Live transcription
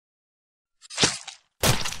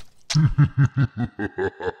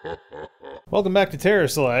Welcome back to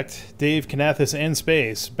CharacterSelect. Dave, Kinathis, and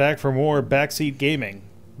Space. Back for more Backseat Gaming.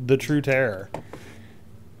 The true terror.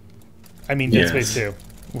 I mean, Dead Space 2.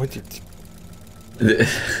 What you...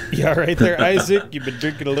 Yeah, right there, Isaac. You've been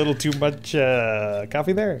drinking a little too much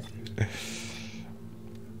coffee there.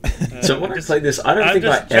 So when I played this, I don't think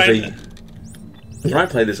I ever... When I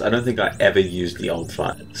played this, I don't think I ever used the alt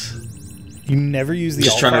fires. You never use the alt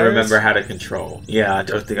fires? Just trying to remember how to control. Yeah, I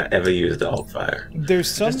don't think I ever used the alt fire.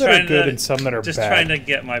 There's some that are good and some that are just bad. Just trying to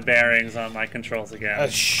get my bearings on my controls again.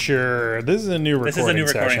 Sure. This is a new recording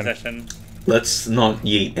session. Let's not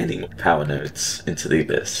yeet any more power nodes into the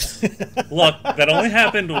abyss. Look, that only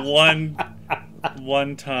happened one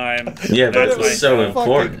time. Yeah, but it was so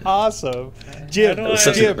important. Awesome. Jim,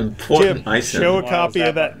 such an important item. Show a copy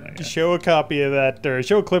of that. Show a copy of that, or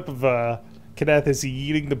show a clip of Kinathis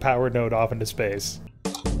yeeting the power node off into space.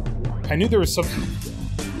 I knew there was some.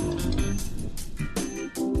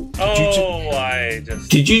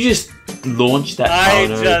 Did you just launch that power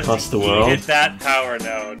node across the world? I just that power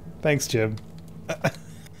node. Thanks, Jim.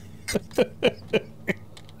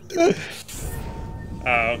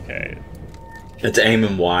 Okay. It's aim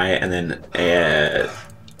and Y, and then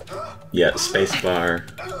spacebar.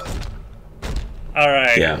 All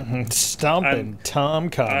right. Yeah. Stomping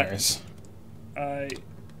Tom Connors.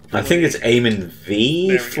 I think it's aim and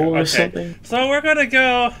V or something. So we're gonna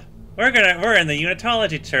go. We're in the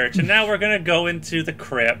Unitology Church, and now we're gonna go into the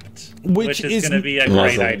crypt, which is gonna be a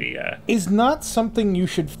great idea. Is not something you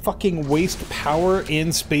should fucking waste power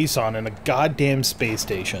in space on in a goddamn space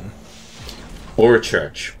station. Or a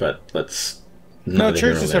church, but let's. No,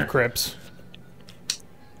 churches have crypts.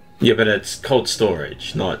 Yeah, but it's cold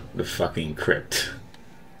storage, not the fucking crypt.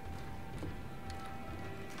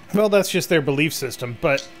 Well, that's just their belief system,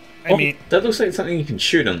 but I mean, that looks like something you can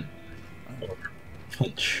shoot them.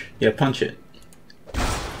 Punch. Yeah, punch it.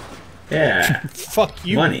 Yeah. Fuck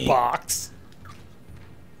you, Money. Box.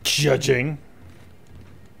 Judging.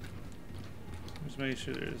 There's many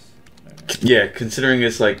shooters. Yeah, considering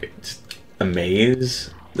it's like a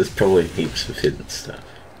maze, there's probably heaps of hidden stuff.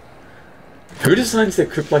 Who designs their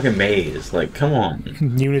crypt like a maze? Like, come on.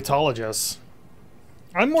 Unitologists.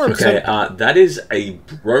 I'm more upset. Okay, that is a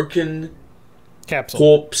broken capsule.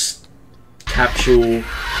 Corpse capsule.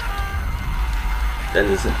 That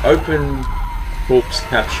is an open corpse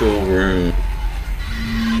capsule room.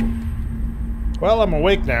 Well, I'm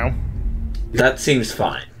awake now. That seems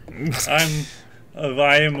fine.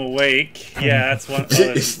 I am awake. Yeah, that's one. Oh,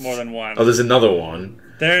 there's more than one. Oh, there's another one.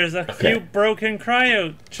 There's a few broken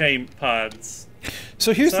cryo chamber pods.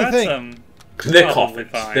 So here's the thing. They're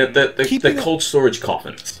coffins. They're cold storage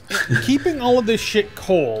coffins. Keeping all of this shit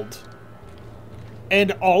cold,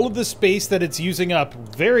 and all of the space that it's using up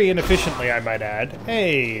very inefficiently, I might add.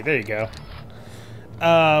 Hey, there you go.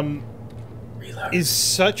 Is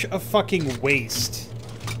such a fucking waste.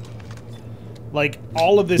 Like,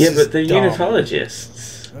 all of this is but they're dumb.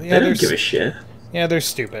 Unitologists. Yeah, they don't give a shit. Yeah, they're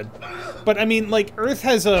stupid. But, I mean, like, Earth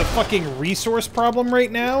has a fucking resource problem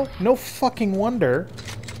right now. No fucking wonder.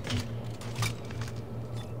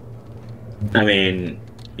 I mean,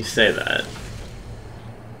 you say that.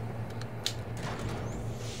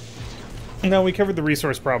 No, we covered the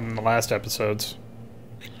resource problem in the last episodes.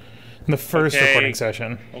 In the first recording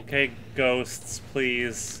session. Okay, ghosts,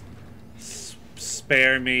 please.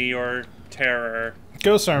 Spare me your terror.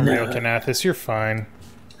 Ghosts aren't real, Kinathis. You're fine.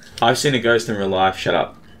 I've seen a ghost in real life. Shut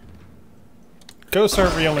up. Ghosts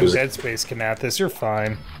aren't real in Dead Space, Kinathis. You're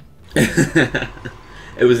fine.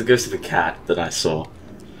 It was the ghost of a cat that I saw.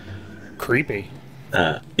 Creepy.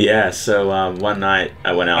 Yeah, so one night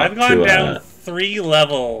I went out I've gone down 3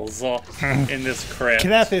 levels in this crypt.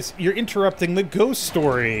 Kinathis, you're interrupting the ghost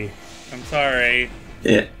story. I'm sorry.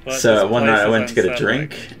 Yeah, so one night I went to get a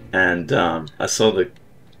drink, and I saw the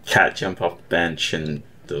cat jump off the bench, and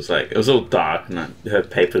it was all dark, and I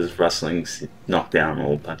heard papers rustling, knocked down a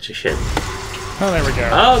whole bunch of shit. Oh, there we go.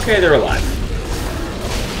 Oh, okay, they're alive.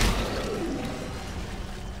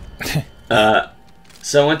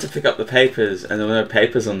 So I went to pick up the papers, and there were no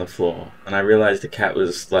papers on the floor, and I realized the cat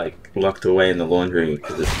was like locked away in the laundry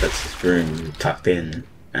because that's his room tucked in,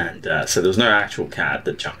 and so there was no actual cat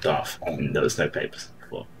that jumped off, and there was no papers on the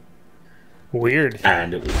floor. Weird.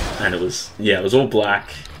 And it was all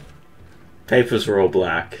black. Papers were all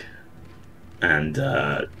black, and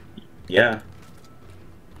yeah.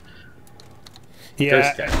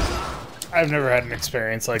 Yeah, I've never had an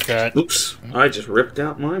experience like that. Oops, I just ripped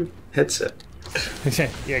out my headset.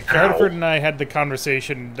 Yeah, Cardford and I had the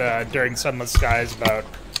conversation during Sunless Skies about,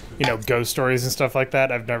 you know, ghost stories and stuff like that.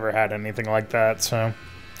 I've never had anything like that, so...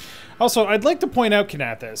 Also, I'd like to point out,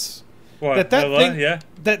 Kinathis, What?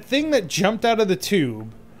 that thing that jumped out of the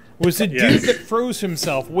tube was a dude that froze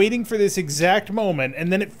himself waiting for this exact moment,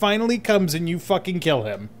 and then it finally comes and you fucking kill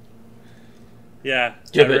him. Yeah,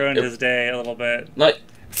 I ruined his day a little bit. Like,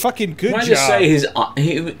 fucking good job. I just say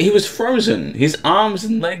he was frozen. His arms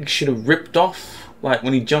and legs should have ripped off, like,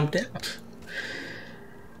 when he jumped out.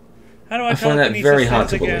 How do I find that very hard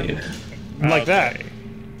to believe. Like that.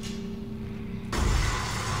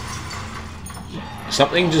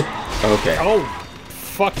 Something just... Okay. Oh,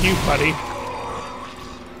 fuck you, buddy.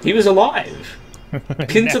 He was alive.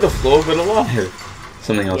 Pinned to the floor, but alive.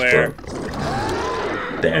 Something else broke.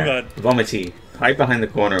 There. Oh, God. Vomity. Hide behind the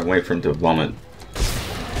corner and wait for him to vomit.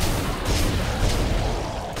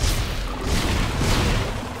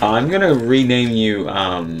 I'm gonna rename you,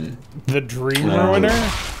 The Dream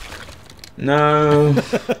Ruiner? No.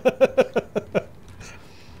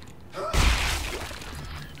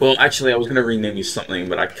 Well, actually, I was gonna rename you something,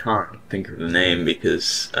 but I can't think of the name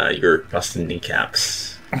because you're busting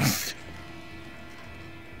kneecaps.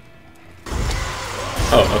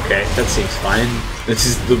 Oh, okay, that seems fine. This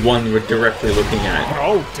is the one we're directly looking at.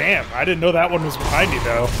 Oh, damn. I didn't know that one was behind you,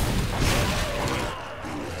 though.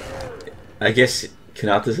 I guess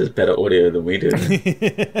Kinathis has better audio than we do.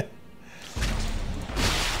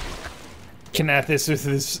 Kinathis with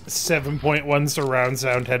his 7.1 surround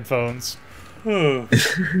sound headphones.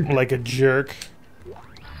 Like a jerk.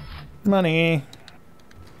 Money.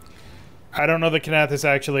 I don't know that Kinathis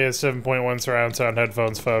actually has 7.1 surround sound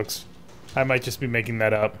headphones, folks. I might just be making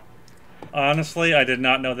that up. Honestly, I did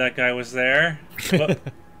not know that guy was there. But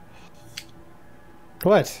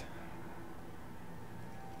what?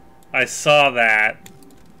 I saw that.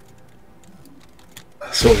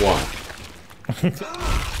 So what?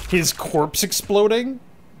 His corpse exploding?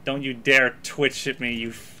 Don't you dare twitch at me,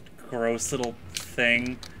 you gross little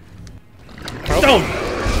thing. Oh.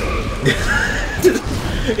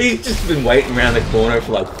 He's just been waiting around the corner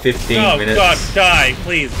for like 15 minutes. Oh god, die!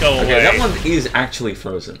 Please, go away. Okay, that one is actually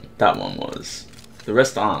frozen. That one was. The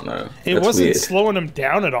rest aren't, though. It wasn't slowing him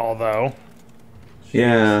down at all, though.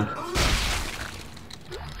 Yeah.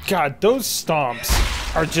 God, those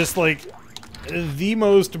stomps are just like the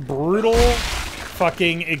most brutal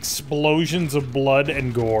fucking explosions of blood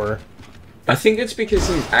and gore. I think it's because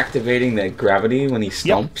he's activating their gravity when he stomps,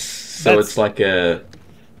 yep. so it's like a...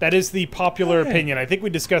 That is the popular opinion. I think we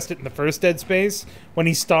discussed it in the first Dead Space. When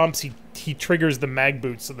he stomps, he triggers the mag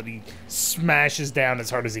boot so that he smashes down as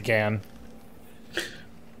hard as he can.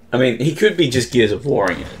 I mean, he could be just Gears of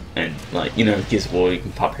Warring it, and, like, you know, Gears of War, you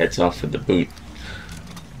can pop heads off with the boot.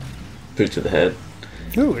 Boot to the head.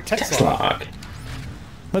 Ooh, a text log.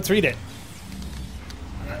 Let's read it.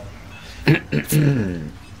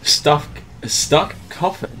 Stuck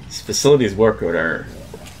coffins. Facilities work order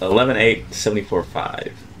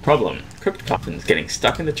 118745. Problem. Crypt coffins getting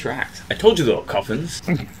stuck in the tracks. I told you they were coffins.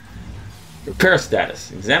 Repair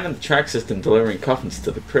status. Examine the track system delivering coffins to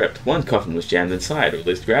the crypt. One coffin was jammed inside.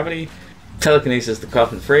 Released gravity. Telekinesis the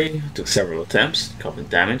coffin free. Took several attempts. Coffin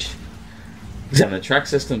damaged. Examine the track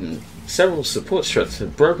system. Several support struts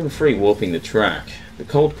had broken free, warping the track. The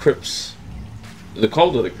cold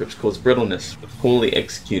of the crypts caused brittleness with poorly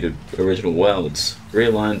executed original welds.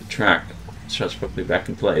 Realigned the track. Struts properly back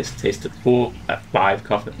in place. Tasted 5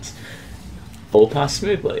 coffins. All passed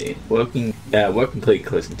smoothly. Work complete.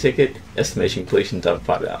 Closing ticket. Estimation completion done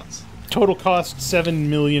 5 hours. Total cost $7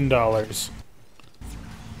 million.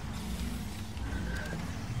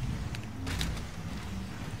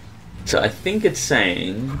 So I think it's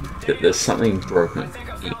saying that there's something broken.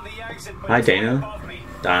 Hi, Dana.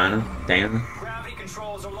 Dana. Gravity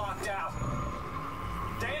controls are locked out.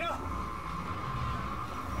 Dana?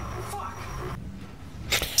 Fuck.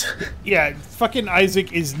 Yeah, fucking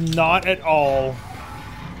Isaac is not at all...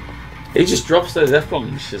 He just drops those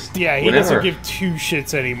F-bombs just yeah, he whenever. doesn't give 2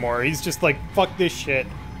 shits anymore. He's just like, fuck this shit.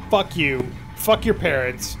 Fuck you. Fuck your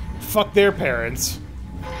parents. Fuck their parents.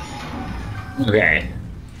 Okay.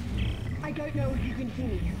 I don't know if you can hear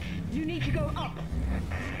me. You need to go up.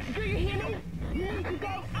 Do you hear me? You need to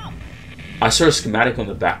go up. I saw a schematic on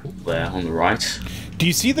the back wall there, on the right. Do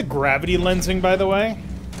you see the gravity lensing, by the way?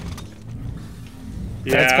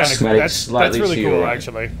 Yeah, that's kind of that's really cool,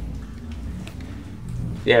 actually.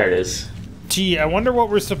 Yeah, it is. Gee, I wonder what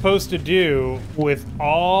we're supposed to do with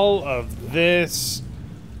all of this.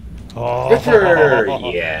 Oh, Ripper!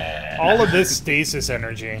 Yeah. All of this stasis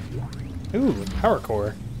energy. Ooh, power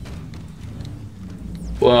core.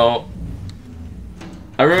 Well,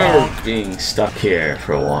 I remember being stuck here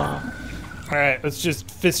for a while. Alright, let's just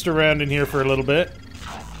fist around in here for a little bit.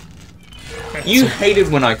 You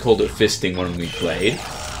hated when I called it fisting when we played.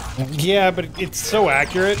 Yeah, but it's so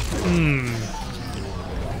accurate.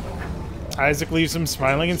 Isaac leaves him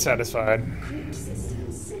smiling and satisfied.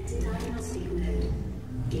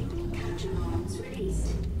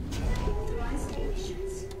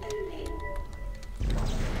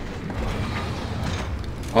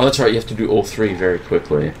 Oh, that's right, you have to do all three very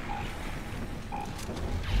quickly.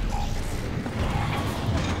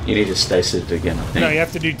 You need to stasis it again, I think. No, you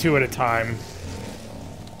have to do 2 at a time.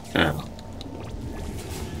 Oh.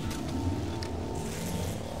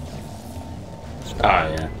 Ah,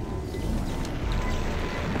 yeah.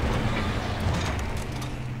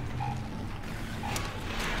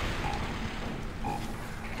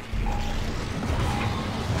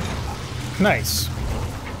 Nice.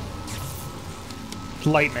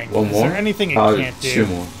 Lightning. One Is more? there anything it can't do? 2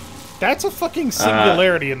 more. That's a fucking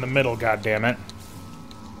singularity in the middle, goddammit.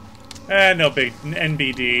 No big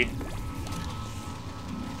NBD.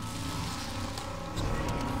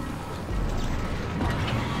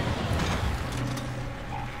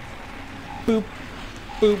 Boop,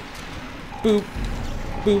 boop, boop,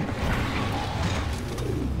 boop.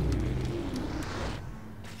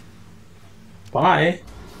 Bye.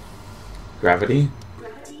 Gravity.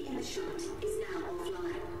 Gravity in the shot is now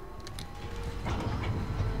offline.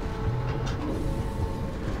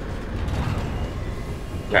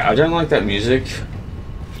 Yeah, I don't like that music.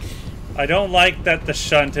 I don't like that the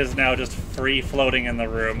shunt is now just free floating in the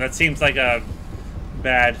room. That seems like a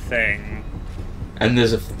bad thing. And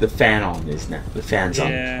there's the fan on this now. The fan's on.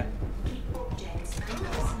 Yeah.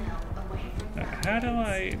 How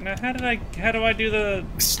do I do the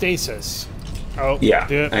Stasis. Oh, Yeah,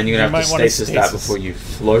 do it. and you're gonna have to might wanna stasis that before you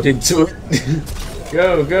float into it.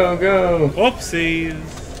 Go, go, go!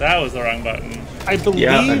 Whoopsies! That was the wrong button. I believe.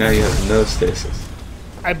 Yeah, and now you have no stasis.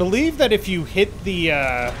 I believe that if you hit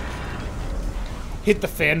the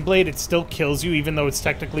fan blade, it still kills you, even though it's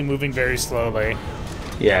technically moving very slowly.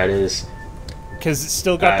 Yeah, it is. Because it's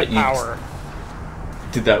still got the you power.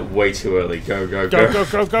 Did that way too early. Go, go, Go, go.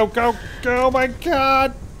 go, go, go, go, go! Oh my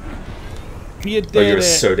god! You did Oh, you're it.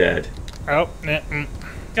 so dead. Oh, God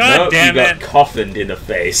Nope, damn you it! got coffined in the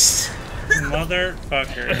face.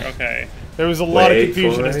 Motherfucker. Okay. There was a lot of Wait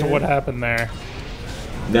confusion for as to it. what happened there.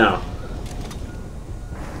 No.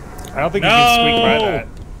 I don't think you can squeak by that.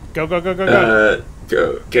 Go, go, go, go, go.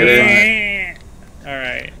 Go. Get in.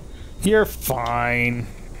 Alright. You're fine.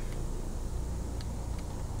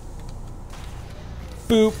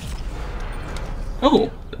 Boop.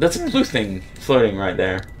 Oh, that's a blue thing floating right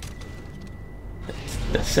there.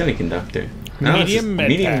 That's semiconductor. No, it's just Medium med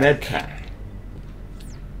medium pack. med pack.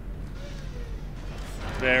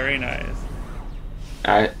 Very nice.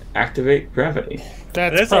 Activate gravity.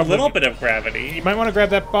 That's There's a probably... little bit of gravity. You might want to grab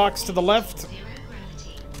that box to the left.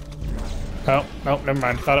 Oh, no, never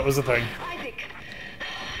mind. Thought it was a thing. Isaac!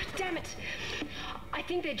 Damn it! I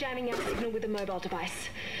think they're jamming our signal with a mobile device.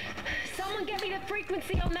 Someone get me the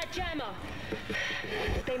frequency on that jammer!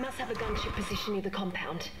 They must have a gunship position near the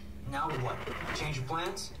compound. Now what? Change your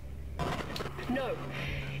plans? No.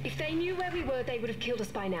 If they knew where we were, they would have killed us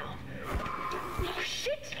by now. Oh,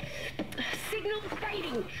 shit! Signal's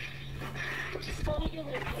fading! Just follow your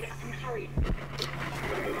locator and hurry.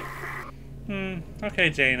 Okay,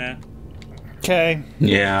 Jaina. Okay.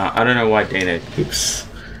 Yeah, I don't know why Dana keeps.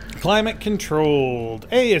 Climate controlled.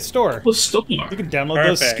 Hey, a store. Well, stop. You can download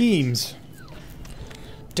those Perfect. schemes.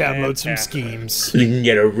 Download some Fantastic. schemes. You can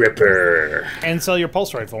get a Ripper. And sell your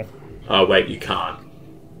pulse rifle. Oh wait, you can't.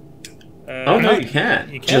 Oh no, you can.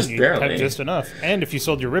 You can. Just You'd barely. have just enough. And if you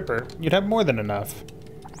sold your Ripper, you'd have more than enough.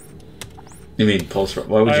 You mean pulse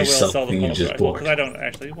rifle? Why would I you will sell sell the something you pulse just rifle bought? because I don't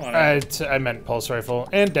actually want it. I meant pulse rifle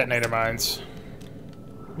and detonator mines.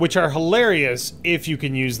 Which are hilarious if you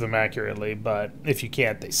can use them accurately, but if you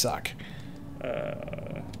can't, they suck.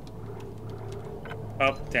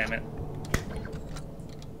 Oh, damn it.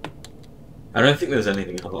 I don't think there's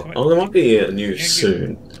anything else. Oh, there might be a new Can't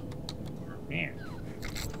soon. Yeah.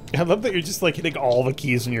 I love that you're just like hitting all the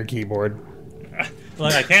keys on your keyboard.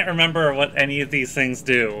 Look, I can't remember what any of these things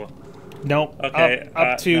do. Nope. Okay,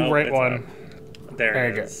 Up to no, right it's one. up. There There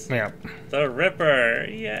it you is. go. Yeah. The Ripper,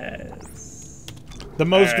 yes. The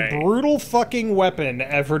most Alright. brutal fucking weapon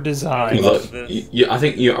ever designed. Look. Look, this. I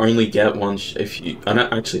think you only get one if you. I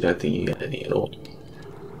don't think you get any at all,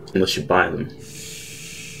 unless you buy them.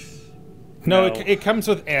 No, No. it comes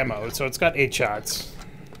with ammo, so it's got 8 shots.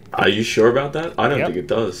 Are you sure about that? I don't Yep. think it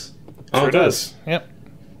does. Oh, Sure it does. Yep.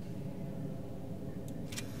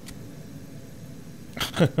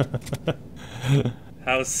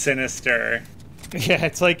 How sinister. Yeah,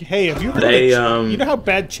 it's like, hey, have you heard They, you know how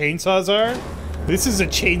bad chainsaws are? This is a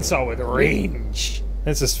chainsaw with range.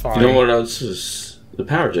 This is fine. You know what else is the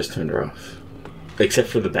power just turned off. Except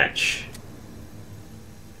for the bench.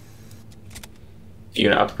 You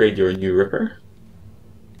gonna upgrade your new Ripper?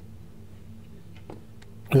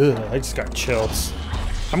 Ugh, I just got chills.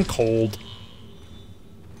 I'm cold.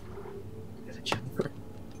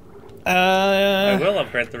 I will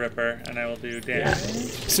upgrade the Ripper, and I will do damage.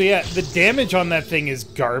 So yeah, the damage on that thing is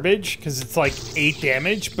garbage, because it's like 8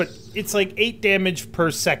 damage, but it's like 8 damage per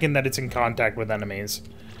second that it's in contact with enemies.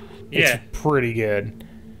 Yeah. It's pretty good.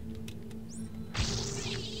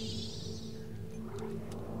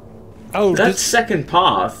 Oh, that second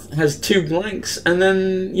path has 2 blanks, and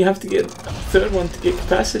then you have to get a third one to get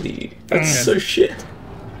capacity. That's so shit.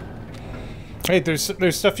 Hey,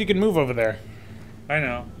 there's stuff you can move over there. I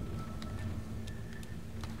know.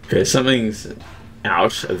 Okay, something's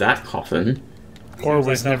out of that coffin. Or Seems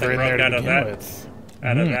was like never in something there to broke begin with.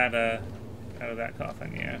 Out of that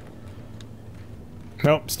coffin, yeah.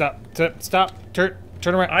 Nope, stop, turn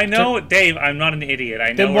around. I know, Dave, I'm not an idiot. I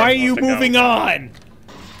know. Then why are you moving on?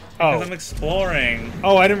 Because I'm exploring.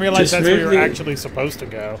 Oh, I didn't realize Just that's where you were move actually supposed to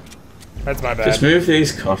go. That's my bad. Just move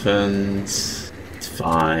these coffins. It's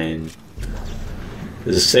fine.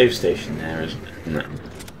 There's a save station there, isn't it? No.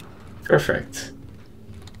 Perfect.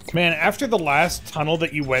 Man, after the last tunnel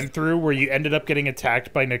that you went through where you ended up getting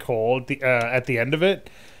attacked by Nicole at the end of it,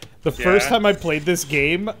 the first time I played this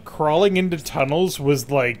game, crawling into tunnels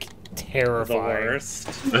was, like, terrifying. The worst.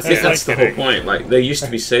 I think that's the whole point. Like, there used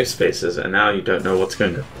to be safe spaces, and now you don't know what's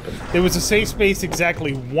going to happen. There was a safe space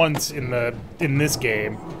exactly once in this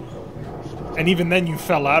game. And even then you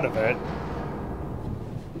fell out of it.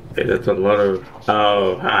 Okay, that's a lot of...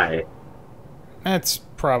 Oh, hi. That's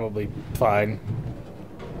probably fine.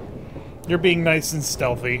 You're being nice and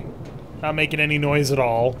stealthy. Not making any noise at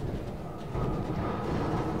all.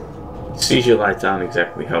 Seizure lights aren't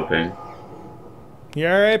exactly helping. You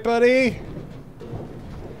alright, buddy?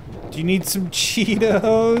 Do you need some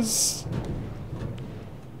Cheetos?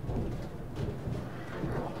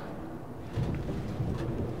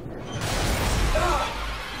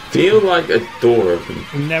 Feel like a door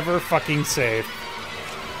open. Never fucking safe.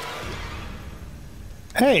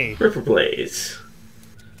 Hey. Ripper Blaze.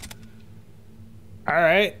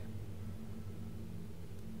 Alright.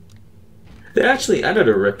 They actually added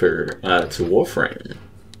a Ripper to Warframe.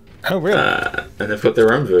 Oh, really? And they've got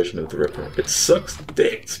their own version of the Ripper. It sucks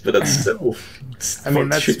dicks, but it's still... I mean,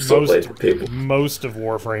 that's most of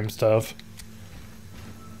Warframe stuff.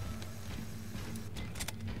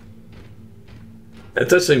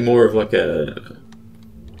 It's actually more of like a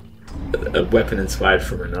weapon inspired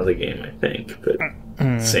from another game, I think, but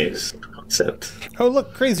same concept. Oh,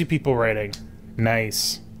 look, crazy people writing.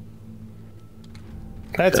 Nice.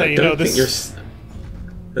 That's how you know this.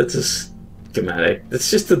 That's a schematic. It's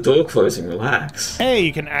just the door closing. Relax. Hey,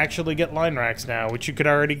 you can actually get line racks now, which you could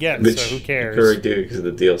already get. Which so who cares? You could already do because of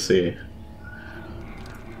the DLC.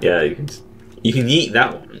 Yeah, you can eat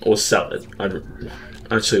that one or sell it.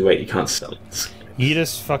 Actually, wait, you can't sell it. Eat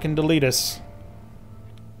us, fucking delete us.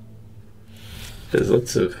 There's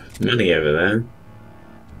lots of money over there.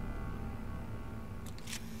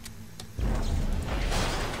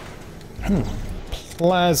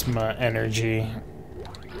 Plasma energy.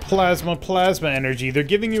 Plasma energy. They're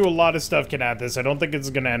giving you a lot of stuff, Kinathis. I don't think it's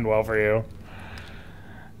gonna end well for you.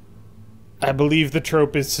 I believe the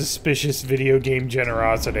trope is suspicious video game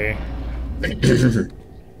generosity.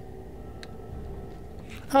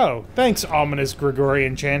 Oh, thanks, ominous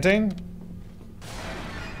Gregorian chanting.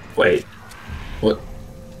 Wait. What?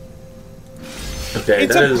 Okay,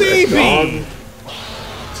 it's that a is baby! a dog.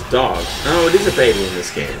 It's a dog. Oh, it is a baby in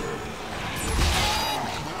this game.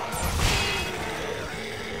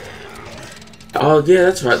 Oh, yeah,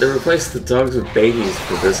 that's right. They replaced the dogs with babies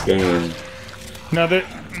for this game. No,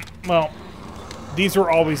 well, these were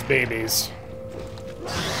always babies.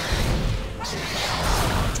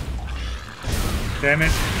 Damn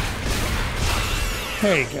it.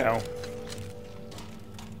 There you go.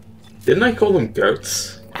 Didn't I call them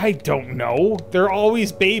goats? I don't know. They're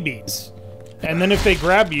always babies. And then if they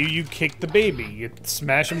grab you, you kick the baby. You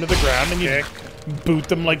smash them to the ground and you boot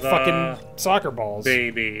them like fucking soccer balls.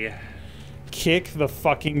 Baby. Kick the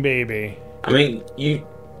fucking baby. I mean,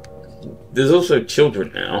 there's also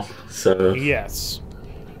children now, so... Yes.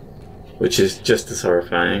 Which is just as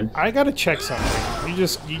horrifying. I gotta check something.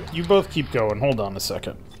 You both keep going. Hold on a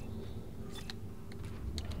second.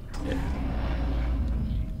 Yeah.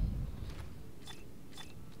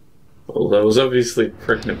 Well, there was obviously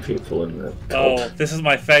pregnant people in the cult. Oh, this is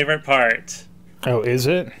my favorite part. Oh, is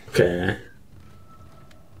it? Okay.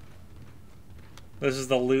 This is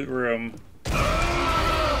the loot room.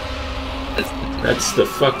 That's the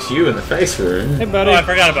fucked you in the face room. Hey, buddy. Oh, I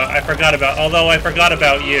forgot about. Although I forgot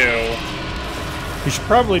about you. You should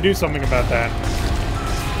probably do something about that.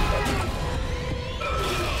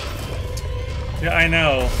 Yeah, I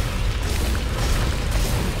know.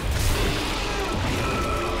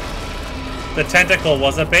 The tentacle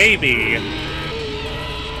was a baby.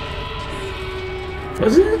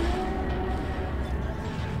 Was it?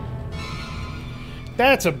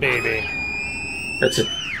 That's a baby. That's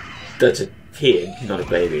a kid, not a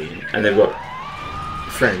baby. And they've got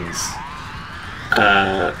friends.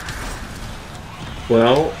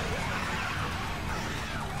 Well...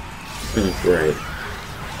 Oh, great.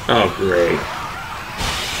 Oh, great.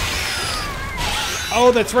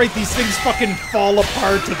 Oh, that's right, these things fucking fall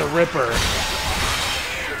apart to the Ripper.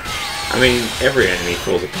 I mean, every enemy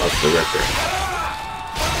falls apart to the Ripper.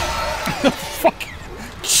 Fuck.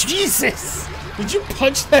 Jesus! Did you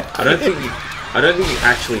punch that I don't think you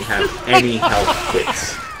actually have any health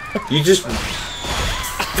kits. You just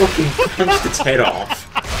fucking punched its head off.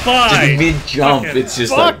 Fine. Mid-jump, it's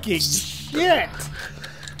just like... Fucking shit!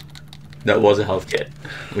 That was a health kit,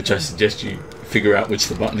 which I suggest you figure out which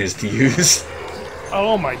the button is to use.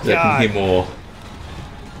 Oh my So I god. can hear more.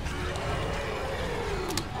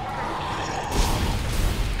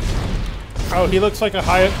 Oh, he looks like a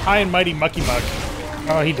high and mighty Mucky Muck.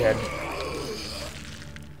 Oh, he did.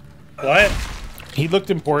 What? He looked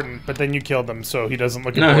important, but then you killed him, so he doesn't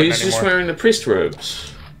look No, important he's anymore. just wearing the priest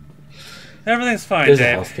robes. Everything's fine, There's a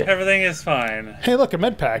Dave. health kit. Everything is fine. Hey, look, a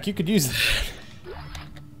med pack. You could use that.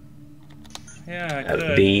 Yeah, I A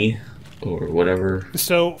could. B or whatever.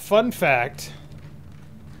 So, fun fact.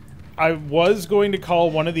 I was going to call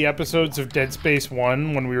one of the episodes of Dead Space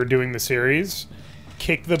 1 when we were doing the series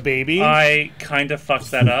Kick the Baby. I kind of fucked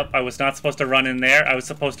that up. I was not supposed to run in there. I was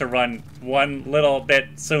supposed to run one little bit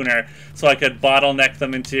sooner so I could bottleneck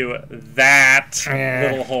them into that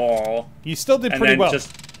little hole. You still did And pretty then well.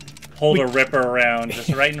 just hold a Ripper around just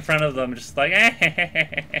right in front of them, just like,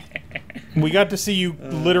 We got to see you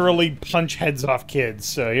literally punch heads off kids,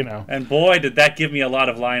 so, you know. And boy, did that give me a lot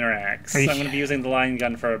of line racks. I'm going to be using the line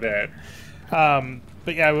gun for a bit.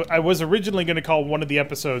 But yeah, I was originally going to call one of the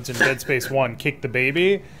episodes in Dead Space 1 Kick the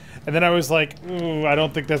Baby, and then I was like, ooh, I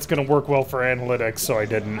don't think that's going to work well for analytics, so I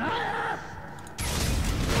didn't.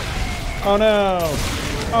 Oh no!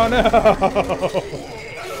 Oh no!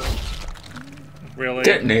 Really?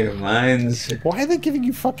 Detonator mines Why are they giving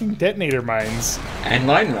you fucking detonator mines? and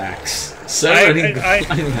line racks. So I- many I-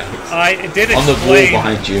 line racks. I did On the wall explain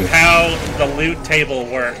behind you. how the loot table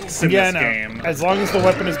works in Yeah, this I know. game. As long as the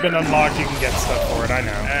weapon has been unlocked, you can get stuff for it, I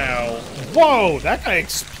know. Ow. Whoa! That guy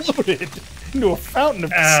exploded into a fountain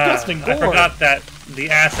of disgusting gore. I forgot that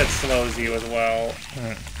the acid slows you as well.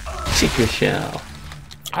 Secret shell.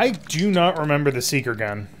 I do not remember the Seeker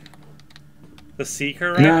gun. The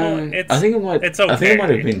Seeker rifle? No, It's, I think it might. it's okay. I think it might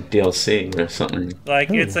have been DLC or something. Like,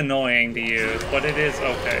 it's annoying to use, but it is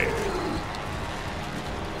okay.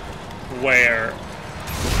 Where?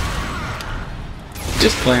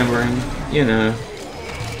 Just clambering, you know.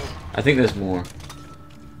 I think there's more.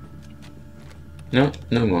 No,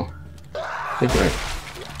 no more. I think right.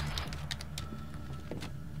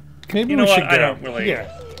 Maybe You know we what? should go. I don't really-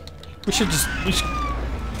 Yeah. We should just... We should...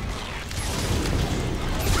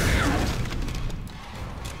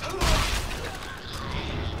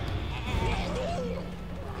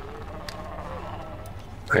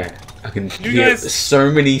 Okay, I can You hear guys- so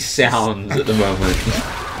many sounds at the moment.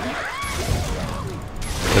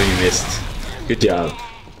 Oh, you missed. Good job.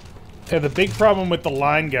 Yeah, the big problem with the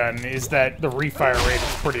line gun is that the refire rate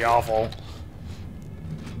is pretty awful.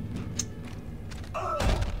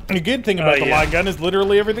 The good thing about the yeah. line gun is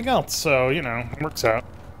literally everything else, so, you know, it works out.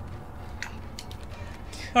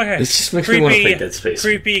 Okay. This just makes me want to play Dead Space.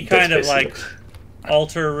 Creepy Dead kind of Space like looks-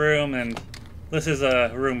 altar room, and this is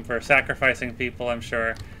a room for sacrificing people, I'm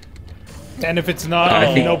sure. And if it's not, I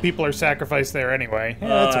you think- know people are sacrificed there anyway. Yeah, Oh,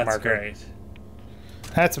 that's a that's marker. great.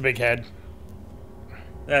 That's a big head.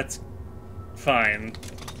 That's fine.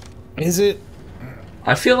 Is it?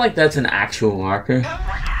 I feel like that's an actual marker.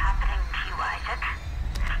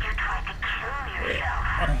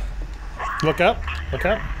 Look up. Look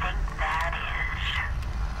up.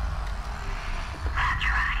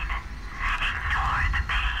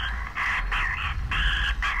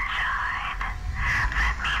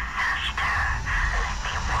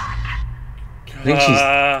 I think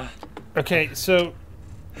she's. Okay, so...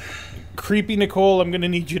 Creepy Nicole, I'm gonna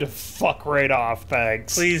need you to fuck right off,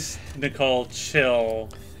 thanks. Please, Nicole, chill.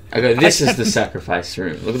 Okay, this is the sacrifice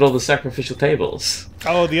room. Look at all the sacrificial tables.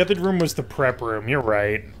 Oh, the other room was the prep room. You're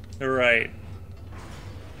right. You're right.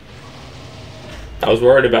 I was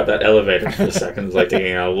worried about that elevator for a second. It was like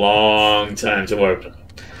taking a long time to open.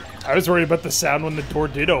 I was worried about the sound when the door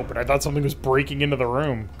did open. I thought something was breaking into the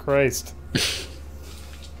room. Christ.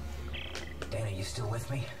 Dana, you still with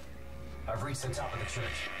me? I've reached the top of the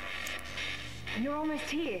church. You're almost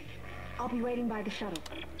here. I'll be waiting by the shuttle.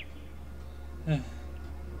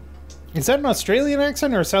 Is that an Australian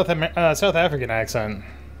accent or a South African accent?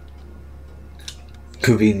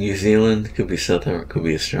 Could be New Zealand, could be South Africa, could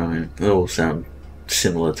be Australian. They all sound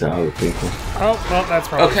similar to other people. Oh, well, that's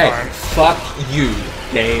probably fine. Fuck you,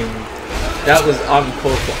 game. That was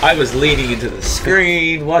uncalled for. I was leaning into the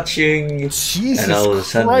screen, watching, Jesus and all of a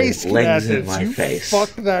sudden, Christ, legs in Kinathis, my you face.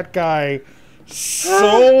 fucked that guy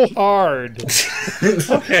so hard.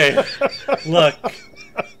 Okay, look.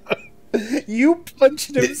 You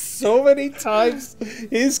punched him so many times.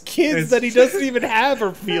 His kids that he doesn't even have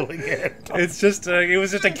are feeling it. It's just it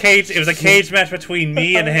was just a cage. It was a cage match between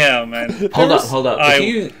me and him. And Hold up.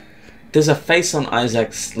 There's a face on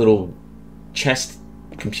Isaac's little chest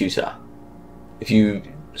computer.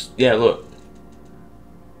 Look.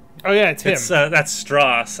 Oh yeah, it's him. That's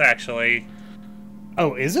Strauss, actually.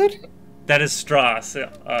 Oh, is it? That is Strauss.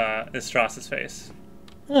 Is Strauss's face.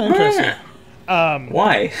 Oh, interesting.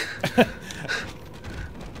 Why?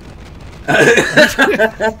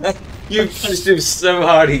 You punched him so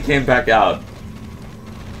hard he came back out.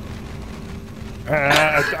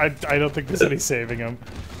 I don't think there's any saving him.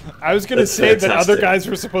 I was gonna say that other guys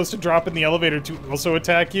were supposed to drop in the elevator to also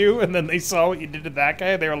attack you, and then they saw what you did to that guy,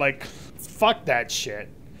 and they were like, "Fuck that shit!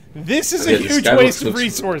 This is a huge waste of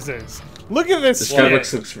resources. Look at this. The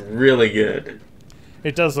Skybox looks really good.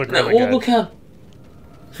 It does look really good. Look how,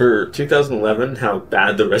 for 2011, how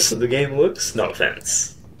bad the rest of the game looks. No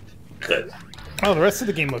offense, but oh, the rest of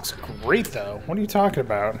the game looks great, though. What are you talking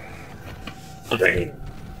about? I mean,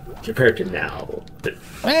 compared to now,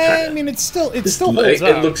 I mean, it still holds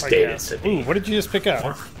up. It looks dated. Ooh, what did you just pick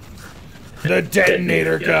up? The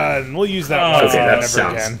detonator gun. We'll use that once okay, and that never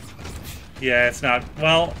sounds again. Yeah, it's not.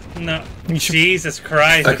 Well, no. Jesus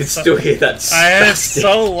Christ! I can still hear that. It's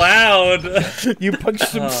so loud. You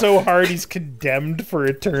punched him so hard he's condemned for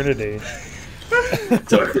eternity.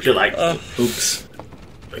 So I heard you like, oops.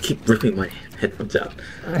 I keep ripping my headphones out.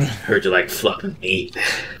 I heard you like flopping meat.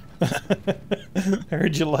 I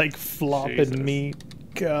heard you like flopping Jesus.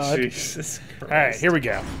 meat. God. Jesus Christ. Alright, here we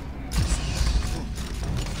go.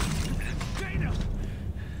 Dana!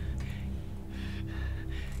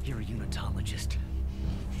 You're a unitologist.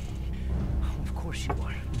 Of course you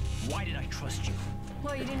are. Why did I trust you?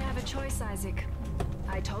 Well, you didn't have a choice, Isaac.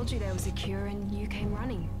 I told you there was a cure and you came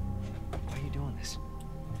running. Why are you doing this?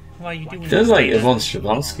 Why are you doing Sounds this? like Yvonne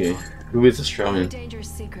Stravinsky, who is A Australian.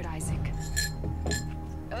 dangerous secret, Isaac.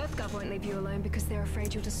 EarthGov won't leave you alone because they're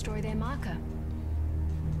afraid you'll destroy their marker.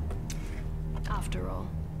 After all,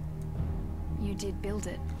 you did build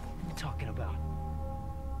it. What are you talking about?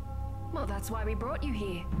 Well, that's why we brought you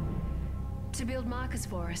here. To build markers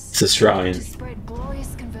for us. It's Australian. To spread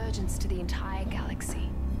glorious convergence to the entire galaxy.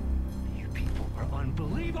 You people are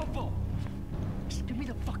unbelievable! Just give me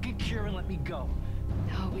the fucking cure and let me go.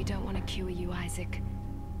 Oh, we don't want to cure you, Isaac.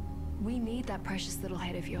 We need that precious little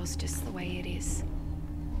head of yours just the way it is.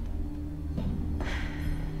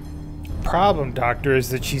 Problem, Doctor, is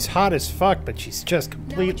that she's hot as fuck, but she's just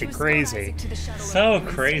completely crazy. So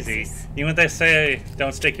crazy. You know what they say?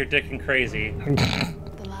 Don't stick your dick in crazy.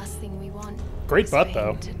 The last thing we want. Great is butt, for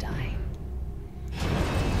though. him to die.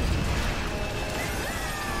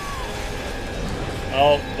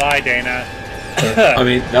 Oh, bye, Dana. I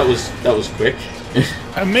mean, that was quick.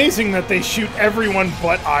 Amazing that they shoot everyone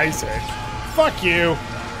but Isaac. Fuck you.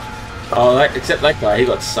 Oh, except that guy, he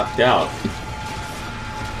got sucked out.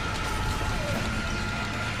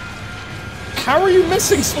 How are you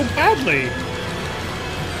missing so badly?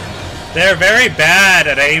 They're very bad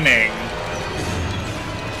at aiming.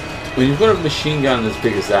 When you've got a machine gun as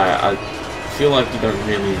big as that, I feel like you don't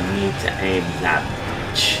really need to aim that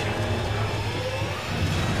much.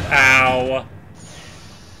 Ow.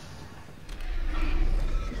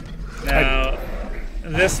 Now,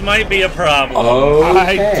 this might be a problem.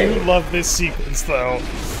 Okay. I do love this sequence, though.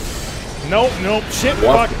 Nope, nope, shit,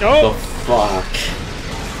 What fuck, nope. the fuck?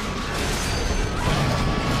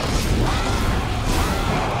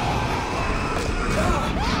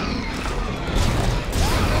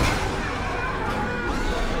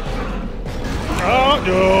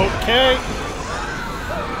 Oh, okay.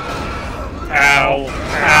 Ow.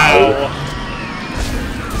 Ow.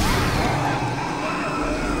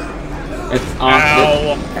 It's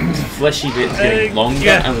Ow. the fleshy bits getting longer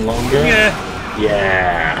and longer.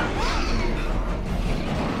 Yeah.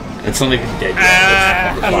 It's not even dead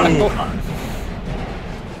yet. It's fine.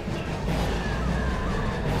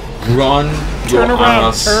 Run your Turn around.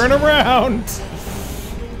 ass. Turn around.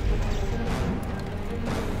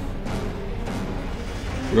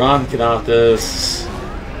 Run, Kinathis.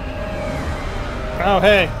 Oh,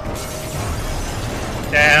 hey.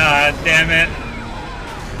 Yeah, damn it.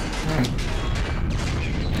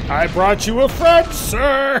 I brought you a friend,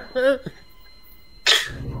 sir.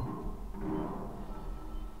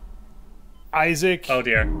 Isaac. Oh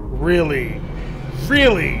dear. Really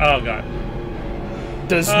Oh god.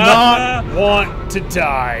 does not want to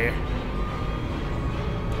die.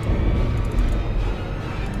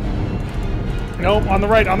 Nope, on the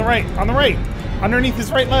right, on the right, on the right. Underneath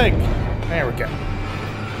his right leg. There we go.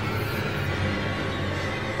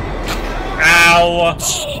 Ow!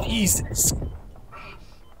 Jesus.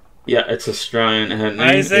 Yeah, it's Australian. Her name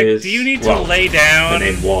Isaac, is... do you need to well, lay down?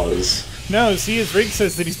 Her name was. No, see, his rig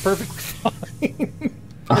says that he's perfectly fine.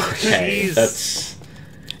 Okay, Jeez. that's...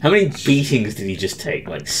 How many beatings did he just take?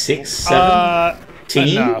 Like 6, 7?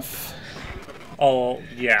 Enough. Oh,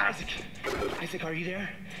 yeah. Isaac, are you there?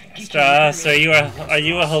 Strauss, are you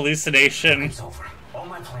a hallucination? It's over. All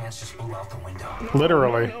my plans just blew out the window.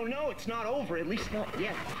 Literally. No, it's not over. At least not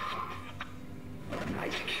yet.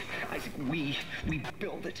 Isaac, we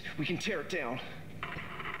build it. We can tear it down.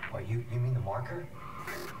 What, you mean the marker?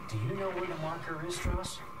 Do you know where the marker is,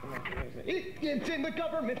 Strauss? It's in the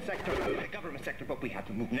government sector. But we have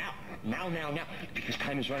to move now. Now. Because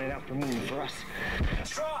time is running out for moving for us.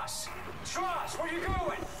 Strauss! Strauss, where you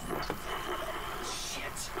going?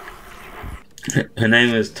 Shit. Her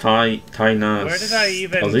name is Kinathis. Where did I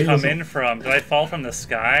even come in from? Did I fall from the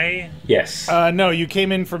sky? Yes. No, you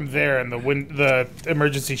came in from there, and the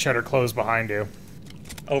emergency shutter closed behind you.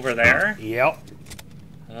 Over there? Yep.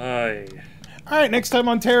 Ay. All right, next time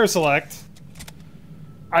on TerraSelect,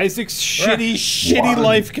 Isaac's shitty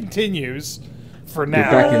life continues. For now.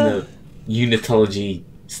 You're back in the unitology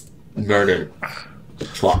murder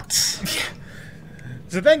plots.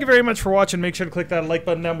 So thank you very much for watching. Make sure to click that like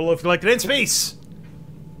button down below if you liked it. In space.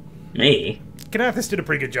 Me? Kinathis did a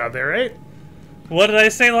pretty good job there, right? What did I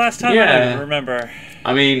say last time? Yeah. I don't remember.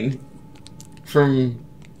 I mean, from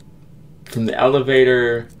the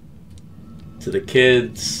elevator to the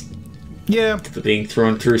kids Yeah. to being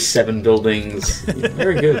thrown through 7 buildings. Yeah,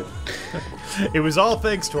 very good. It was all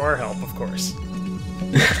thanks to our help, of course.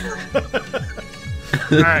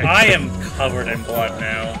 All right. I am covered in blood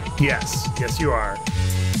now. Yes, you are.